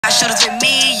shooters with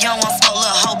me. You don't want smoke,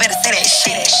 little hoe, better say that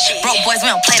shit. Broke boys,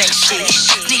 we don't play that shit.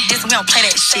 Sneak this, we don't play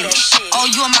that shit. Oh,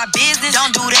 you in my business?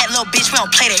 Don't do that, little bitch, we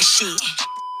don't play that shit.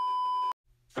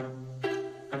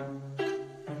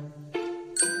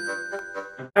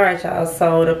 Alright y'all,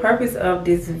 so the purpose of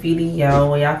this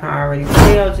video, well, y'all can already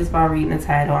tell just by reading the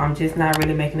title, I'm just not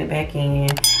really making it back in.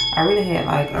 I really had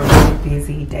like a really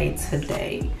busy day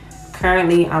today.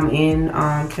 Currently I'm in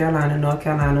Carolina, North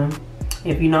Carolina.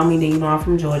 If you know me, then you know I'm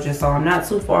from Georgia, so I'm not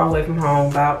too far away from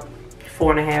home, about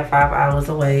 4.5 to 5 hours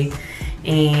away.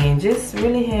 And just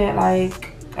really had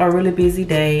like a really busy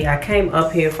day. I came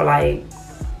up here for like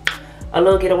a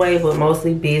little getaway, but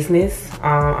mostly business.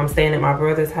 I'm staying at my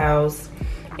brother's house,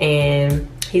 and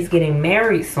he's getting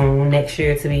married soon, next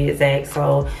year to be exact.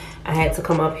 So I had to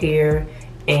come up here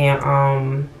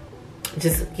and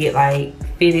just get like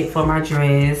fitted for my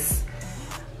dress.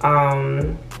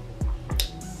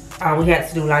 We had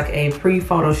to do like a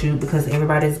pre-photo shoot because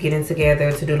everybody's getting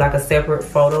together to do like a separate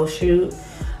photo shoot.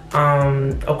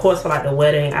 Of course for like the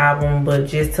wedding album, but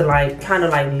just to like kind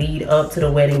of like lead up to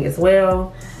the wedding as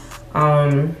well.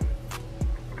 And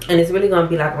it's really gonna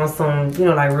be like on some, you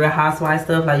know, like Real Housewives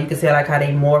stuff. Like you can see like how they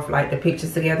morph like the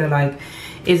pictures together. Like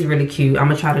it's really cute. I'm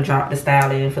gonna try to drop the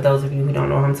style in for those of you who don't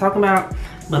know what I'm talking about.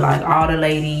 But like all the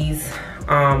ladies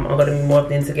are gonna be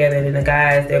morphed in together, and then the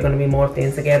guys, they're gonna be morphed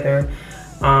in together.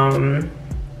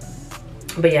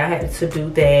 But yeah, I had to do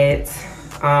that.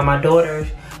 My daughter,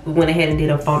 we went ahead and did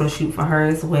a photo shoot for her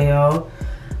as well.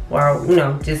 While, you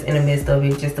know, just in the midst of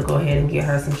it, just to go ahead and get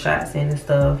her some shots in and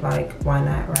stuff. Like, why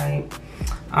not, right?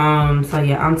 So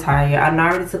yeah, I'm tired. I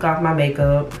already took off my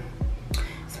makeup.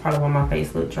 It's probably why my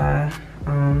face looked dry.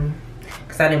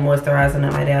 Cause I didn't moisturize or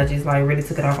nothing like that. I just like really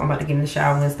took it off. I'm about to get in the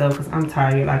shower and stuff because I'm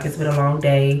tired. Like it's been a long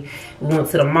day. We went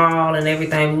to the mall and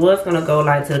everything. We was gonna go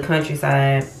like to the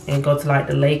countryside and go to like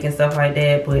the lake and stuff like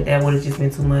that, but that would have just been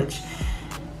too much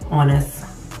on us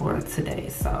for today.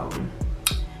 So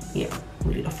yeah,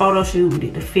 we did a photo shoot, we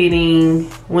did the fitting,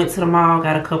 went to the mall,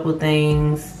 got a couple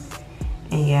things,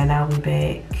 and yeah, now we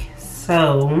back.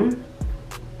 So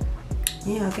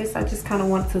yeah, I guess I just kind of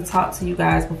wanted to talk to you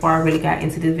guys before I really got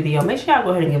into this video. Make sure y'all go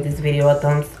ahead and give this video a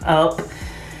thumbs up.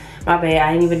 My bad,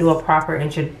 I didn't even do a proper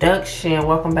introduction.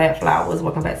 Welcome back, flowers.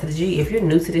 Welcome back to the G. If you're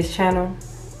new to this channel,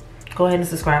 go ahead and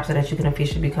subscribe so that you can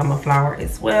officially become a flower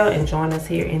as well and join us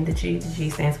here in the G. The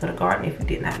G stands for the garden, if you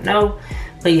did not know.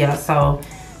 But yeah, so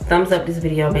thumbs up this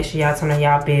video. Make sure y'all turn on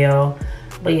y'all bell.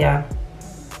 But yeah,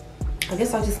 I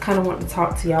guess I just kind of want to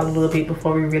talk to y'all a little bit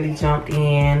before we really jumped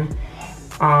in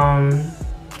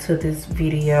to this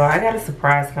video. I got a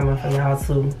surprise coming for y'all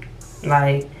too.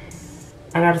 Like,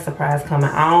 I got a surprise coming.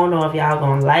 I don't know if y'all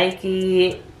gonna like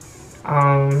it.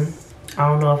 I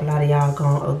don't know if a lot of y'all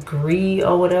gonna agree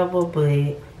or whatever,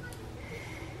 but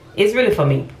it's really for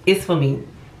me. It's for me.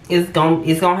 It's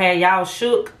gonna have y'all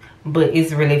shook, but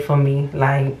it's really for me.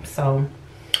 Like, so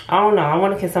I don't know. I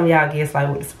want to get some of y'all guess like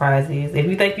what the surprise is. If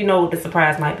you think you know what the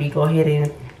surprise might be, go ahead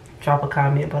and drop a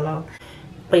comment below.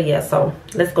 But yeah, so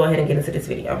let's go ahead and get into this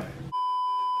video.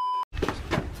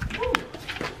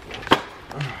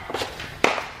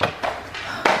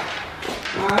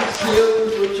 My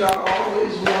skills, which y'all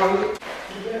always wanted.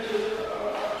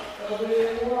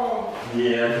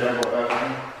 Yeah,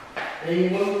 and you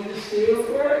want me to steal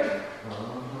right?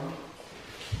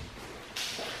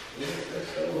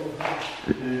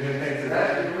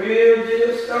 That's the real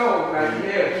deal stone right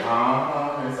here.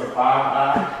 It's a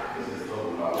 5-eye. This is so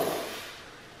low.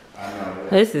 I know that.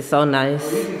 This is so nice.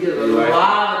 Oh, you can get a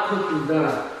lot of cooking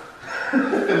done.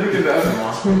 Look at that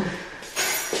one.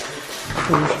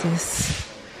 What is this?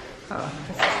 Oh,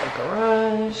 this is the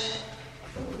garage.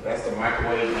 That's the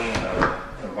microwave end of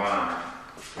the vine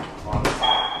on the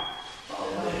top.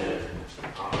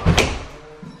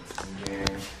 And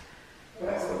then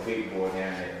that's the big board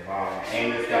down there at the bottom.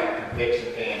 And it's got a convection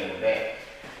fan in the back,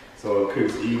 so it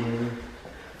cooks evenly.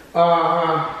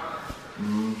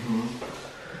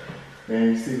 Then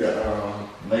you see the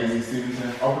lazy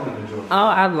Susan. Open the door. Oh,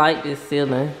 I like this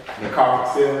ceiling. The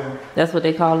carpet ceiling. That's what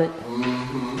they call it?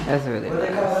 That's really What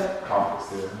they call it? Carpet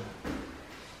ceiling.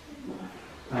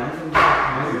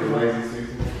 See the lazy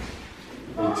Susan?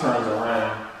 It turns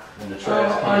around when the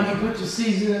trash Oh, comes. you put your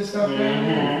seasoning and stuff in there?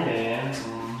 Yeah.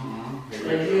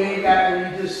 And you ain't got to,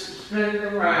 you just spin it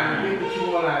around and get what you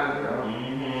want out of it, bro.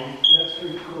 That's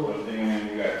pretty cool. But then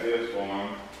you got this one.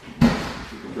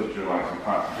 You can put your like some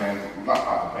pots and pans, not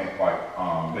pots and pans, like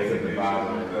basic dividers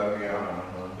and stuff,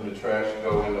 yeah. And the trash can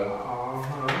go in the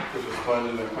put your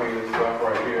sponges and cleaning stuff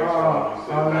right here.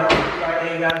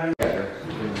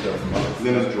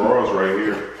 Then there's drawers right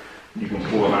here. You can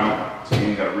pull out, so you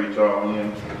ain't gotta reach all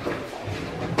in.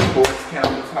 quartz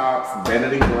countertops, better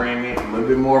than granite, a little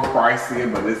bit more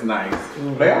pricier, but it's nice.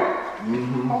 They are?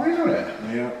 Oh, they know that.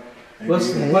 Yeah.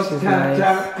 What's the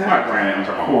countertop? Not granite, it's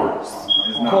quartz.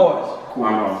 It's not Quartz. I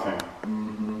know what I'm saying.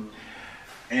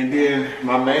 And then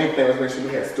my main thing was make sure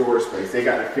we had storage space. They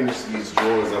got to finish these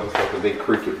drawers up and stuff because they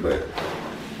crooked, but.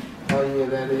 Oh yeah,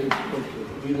 that is.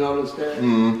 You notice that?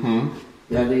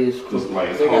 That is. Just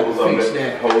like they got holes to up fix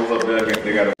there. that. Holes up there.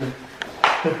 They got to.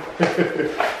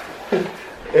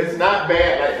 It's not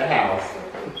bad like the house.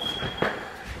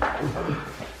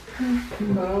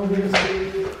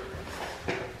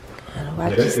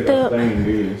 Watch your step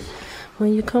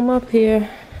when you come up here.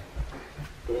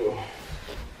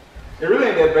 It really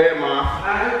ain't that bad, Mom.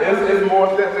 It's more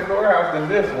steps in the courthouse than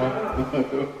this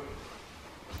one.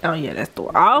 Oh yeah, that's the.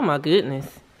 Oh my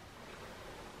goodness.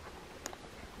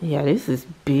 Yeah, this is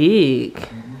big.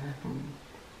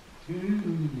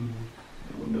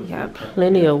 Got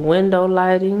plenty of window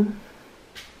lighting.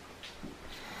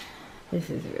 This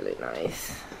is really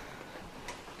nice.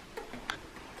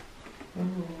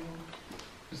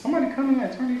 Did somebody come in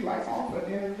and turn these lights off at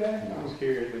the end of the day? I was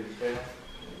curious what you said.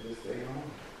 Just stay on.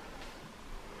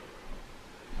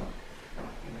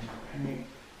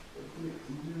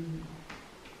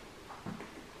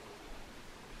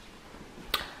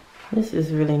 This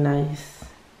is really nice.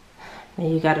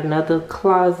 And you got another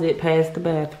closet past the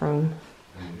bathroom,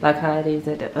 like how it is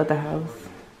at the other house.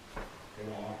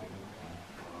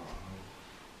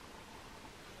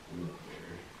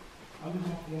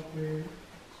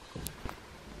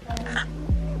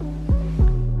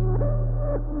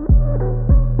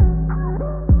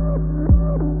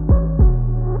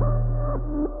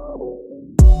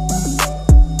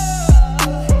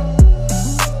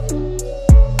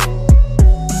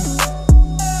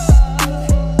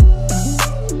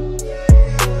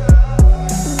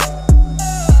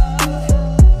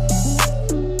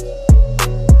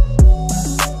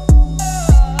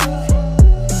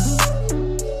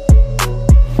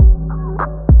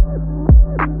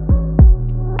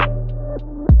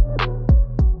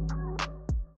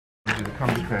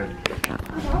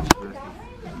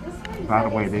 By the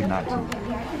way, they're not too.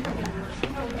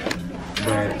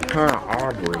 But her and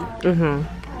Aubrey,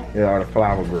 they are the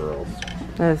flower girls.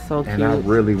 That's so cute. And I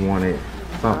really wanted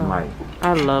something like.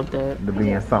 I love that. To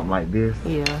be in something like this.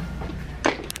 Yeah.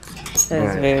 That's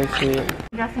very cute.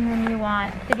 Dressing room you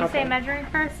want. Did you say measuring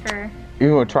first or?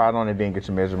 You're gonna try it on and then get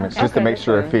your measurements just to make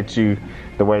sure it fits you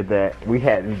the way that we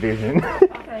had envisioned.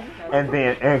 Okay. And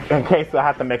then in case I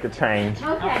have to make a change.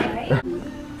 Okay.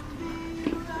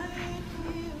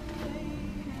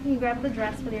 You grab the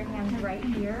dress with your hands right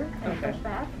here and push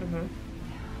back.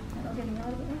 That'll give me a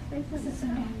little bit more space. This is so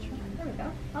natural. There we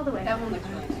go. All the way. That one looks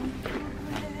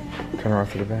really. Turn around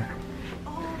to the back.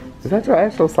 Is that your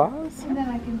actual size? And then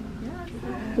I can.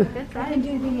 Good size. I can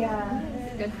do the.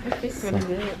 Good. It fits really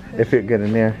good. It fit good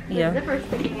in there. Yeah. The zipper's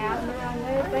sticking out in the wrong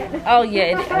way, but. Oh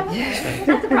yeah.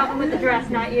 That's a problem with the dress,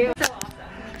 not you. So awesome.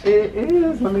 It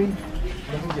is. Let me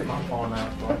get my phone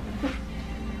out.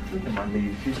 Look at my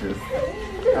knees. She's just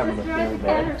having a field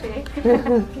day.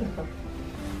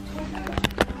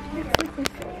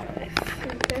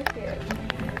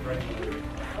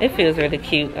 It feels really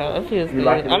cute. It feels good.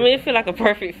 Like it? I mean, it feels like a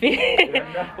perfect fit.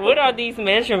 What are these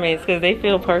measurements? Because they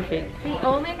feel perfect. The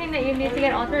only thing that you need to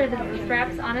get altered is the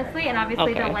straps, honestly, and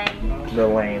obviously the lane. The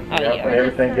lane. Oh, Yep, yeah. but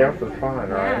everything else is fine,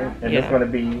 right? Yeah. And it's going to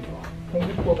be. Can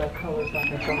you pull that color so I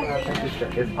can show her? I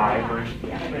think it's ivory.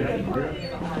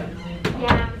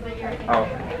 Yeah, but you're. Oh.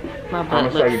 My I'ma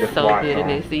butt show you looks the so swatch good in on.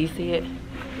 this. Do you see it?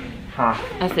 Huh?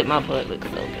 I said my butt looks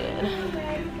so good.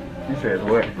 You said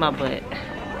what? My butt.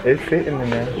 It's fitting in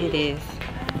there. It is.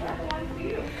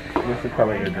 What's the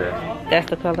color of your dress? That's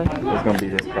the color? It's going to be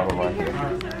this color right here.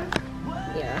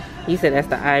 Yeah. You said that's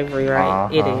the ivory, right?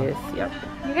 It is. Yep.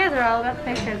 You guys are all about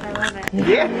pictures. I love it.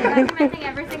 Yeah. Documenting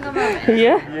every single moment.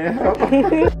 Yeah.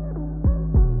 Yeah.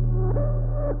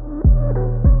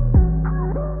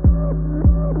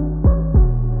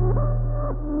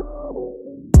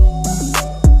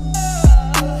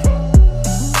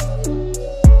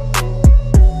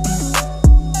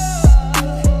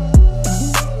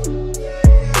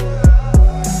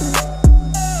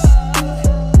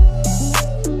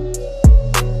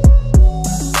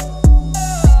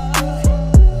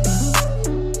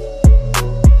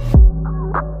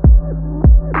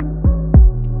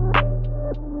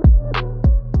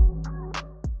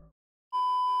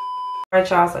 Alright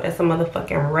y'all, so that's a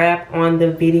motherfucking wrap on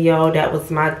the video. That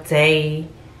was my day.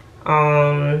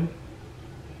 Yeah,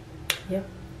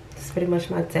 that's pretty much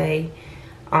my day.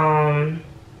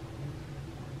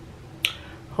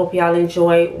 Hope y'all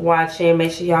enjoyed watching.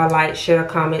 Make sure y'all like, share,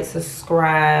 comment,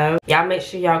 subscribe. Y'all make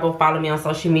sure y'all go follow me on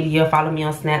social media. Follow me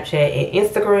on Snapchat and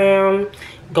Instagram.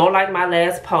 Go like my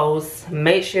last post.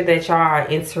 Make sure that y'all are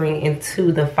entering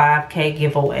into the 5K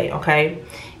giveaway, okay?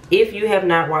 If you have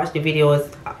not watched the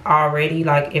videos already,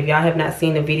 like if y'all have not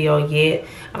seen the video yet,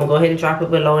 I'm gonna go ahead and drop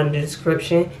it below in the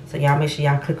description. So y'all make sure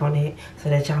y'all click on it so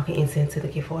that y'all can enter into the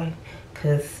giveaway.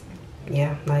 Cause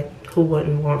yeah, like who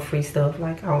wouldn't want free stuff?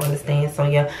 Like I don't understand. So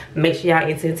yeah, make sure y'all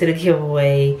enter into the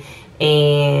giveaway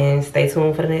and stay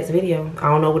tuned for the next video. I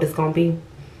don't know what it's gonna be.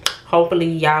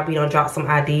 Hopefully y'all be gonna drop some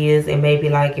ideas, and maybe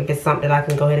like if it's something that I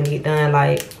can go ahead and get done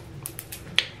like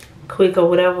quick or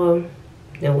whatever,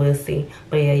 then we'll see.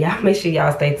 But yeah, y'all make sure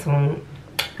y'all stay tuned.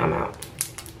 I'm out.